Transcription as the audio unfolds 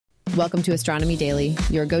Welcome to Astronomy Daily,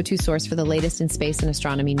 your go-to source for the latest in space and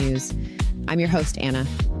astronomy news. I'm your host, Anna.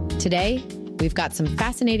 Today, we've got some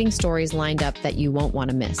fascinating stories lined up that you won't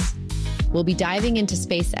want to miss. We'll be diving into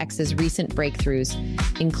SpaceX's recent breakthroughs,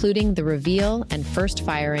 including the reveal and first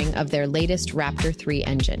firing of their latest Raptor 3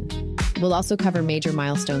 engine. We'll also cover major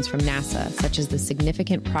milestones from NASA, such as the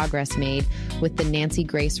significant progress made with the Nancy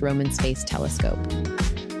Grace Roman Space Telescope.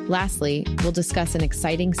 Lastly, we'll discuss an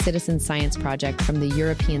exciting citizen science project from the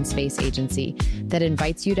European Space Agency that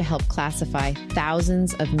invites you to help classify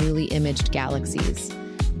thousands of newly imaged galaxies.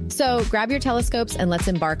 So grab your telescopes and let's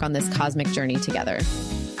embark on this cosmic journey together.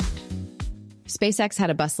 SpaceX had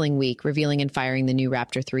a bustling week revealing and firing the new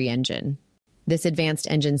Raptor 3 engine. This advanced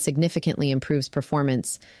engine significantly improves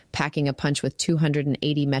performance, packing a punch with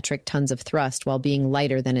 280 metric tons of thrust while being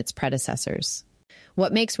lighter than its predecessors.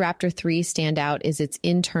 What makes Raptor 3 stand out is its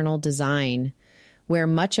internal design, where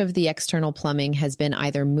much of the external plumbing has been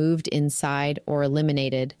either moved inside or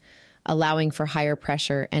eliminated, allowing for higher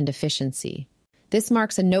pressure and efficiency. This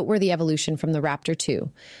marks a noteworthy evolution from the Raptor 2,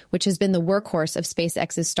 which has been the workhorse of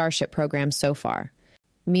SpaceX's Starship program so far.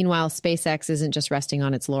 Meanwhile, SpaceX isn't just resting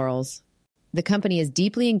on its laurels. The company is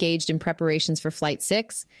deeply engaged in preparations for Flight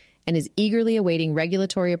 6 and is eagerly awaiting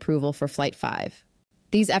regulatory approval for Flight 5.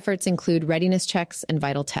 These efforts include readiness checks and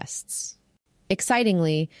vital tests.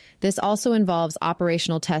 Excitingly, this also involves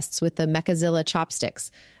operational tests with the Mechazilla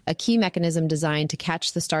chopsticks, a key mechanism designed to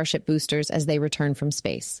catch the Starship boosters as they return from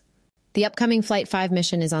space. The upcoming Flight 5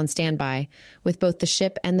 mission is on standby, with both the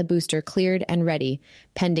ship and the booster cleared and ready,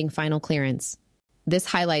 pending final clearance. This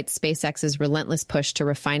highlights SpaceX's relentless push to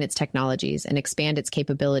refine its technologies and expand its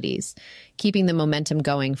capabilities, keeping the momentum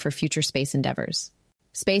going for future space endeavors.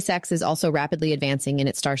 SpaceX is also rapidly advancing in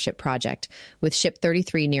its Starship project, with Ship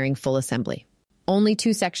 33 nearing full assembly. Only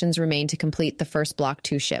 2 sections remain to complete the first Block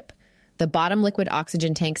 2 ship, the bottom liquid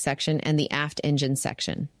oxygen tank section and the aft engine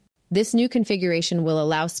section. This new configuration will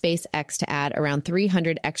allow SpaceX to add around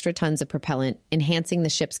 300 extra tons of propellant, enhancing the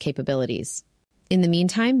ship's capabilities. In the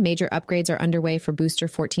meantime, major upgrades are underway for Booster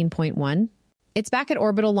 14.1. It's back at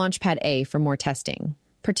Orbital Launch Pad A for more testing,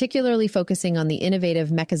 particularly focusing on the innovative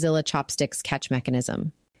Mechazilla chopsticks catch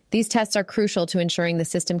mechanism. These tests are crucial to ensuring the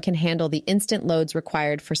system can handle the instant loads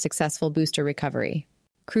required for successful booster recovery.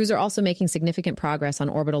 Crews are also making significant progress on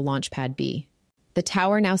Orbital Launch Pad B. The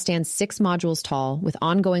tower now stands 6 modules tall, with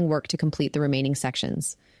ongoing work to complete the remaining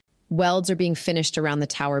sections. Welds are being finished around the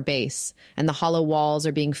tower base, and the hollow walls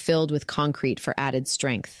are being filled with concrete for added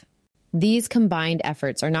strength. These combined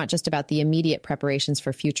efforts are not just about the immediate preparations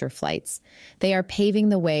for future flights. They are paving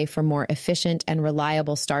the way for more efficient and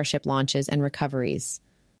reliable Starship launches and recoveries.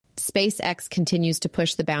 SpaceX continues to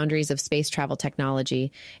push the boundaries of space travel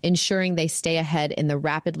technology, ensuring they stay ahead in the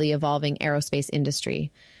rapidly evolving aerospace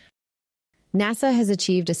industry. NASA has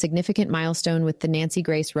achieved a significant milestone with the Nancy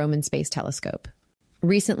Grace Roman Space Telescope.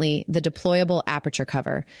 Recently, the deployable aperture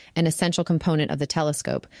cover, an essential component of the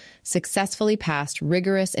telescope, successfully passed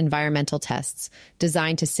rigorous environmental tests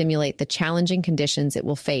designed to simulate the challenging conditions it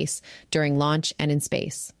will face during launch and in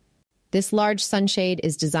space. This large sunshade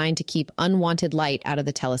is designed to keep unwanted light out of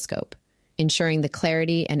the telescope, ensuring the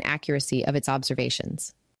clarity and accuracy of its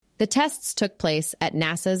observations. The tests took place at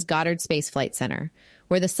NASA's Goddard Space Flight Center,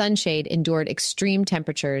 where the sunshade endured extreme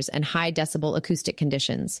temperatures and high-decibel acoustic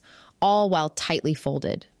conditions, all while tightly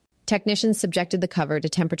folded. Technicians subjected the cover to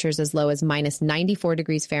temperatures as low as minus 94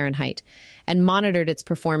 degrees Fahrenheit and monitored its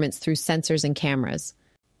performance through sensors and cameras.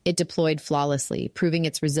 It deployed flawlessly, proving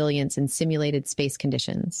its resilience in simulated space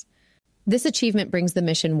conditions. This achievement brings the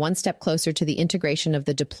mission one step closer to the integration of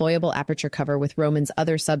the deployable aperture cover with Roman's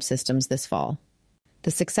other subsystems this fall. The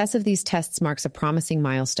success of these tests marks a promising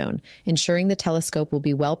milestone, ensuring the telescope will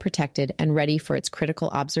be well protected and ready for its critical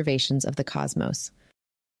observations of the cosmos.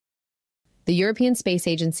 The European Space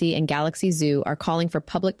Agency and Galaxy Zoo are calling for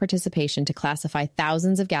public participation to classify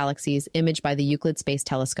thousands of galaxies imaged by the Euclid Space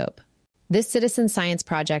Telescope. This citizen science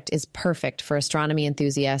project is perfect for astronomy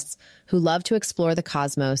enthusiasts who love to explore the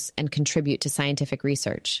cosmos and contribute to scientific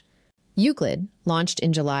research. Euclid, launched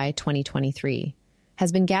in July 2023,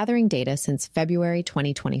 has been gathering data since February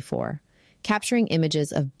 2024, capturing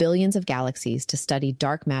images of billions of galaxies to study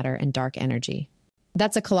dark matter and dark energy.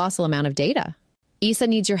 That's a colossal amount of data. ESA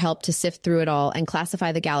needs your help to sift through it all and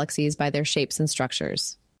classify the galaxies by their shapes and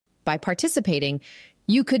structures. By participating,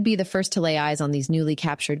 you could be the first to lay eyes on these newly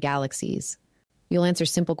captured galaxies. You'll answer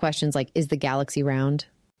simple questions like, is the galaxy round?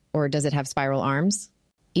 Or does it have spiral arms?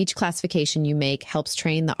 Each classification you make helps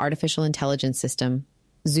train the artificial intelligence system,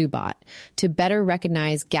 Zoobot, to better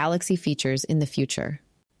recognize galaxy features in the future.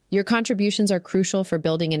 Your contributions are crucial for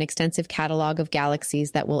building an extensive catalog of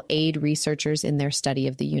galaxies that will aid researchers in their study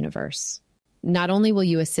of the universe. Not only will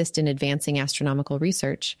you assist in advancing astronomical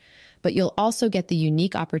research, but you'll also get the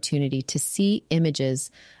unique opportunity to see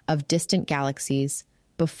images of distant galaxies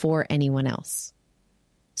before anyone else.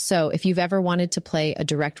 So, if you've ever wanted to play a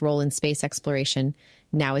direct role in space exploration,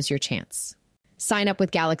 now is your chance. Sign up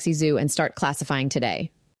with Galaxy Zoo and start classifying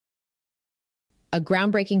today. A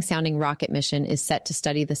groundbreaking sounding rocket mission is set to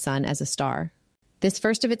study the sun as a star. This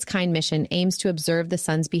first-of-its-kind mission aims to observe the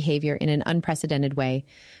sun's behavior in an unprecedented way,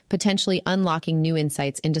 potentially unlocking new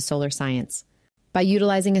insights into solar science. By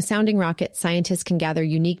utilizing a sounding rocket, scientists can gather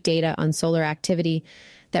unique data on solar activity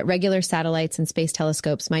that regular satellites and space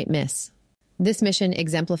telescopes might miss. This mission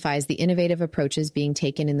exemplifies the innovative approaches being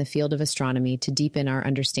taken in the field of astronomy to deepen our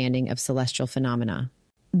understanding of celestial phenomena.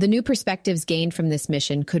 The new perspectives gained from this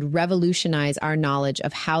mission could revolutionize our knowledge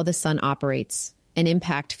of how the sun operates and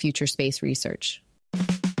impact future space research.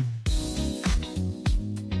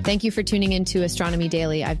 Thank you for tuning in to Astronomy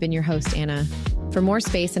Daily. I've been your host, Anna. For more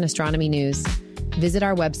space and astronomy news, visit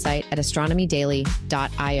our website at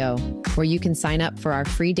astronomydaily.io, where you can sign up for our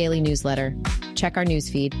free daily newsletter, check our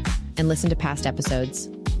newsfeed, and listen to past episodes.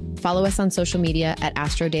 Follow us on social media at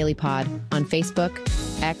Astro Daily Pod on Facebook,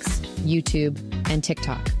 X, YouTube, and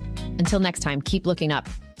TikTok. Until next time, keep looking up.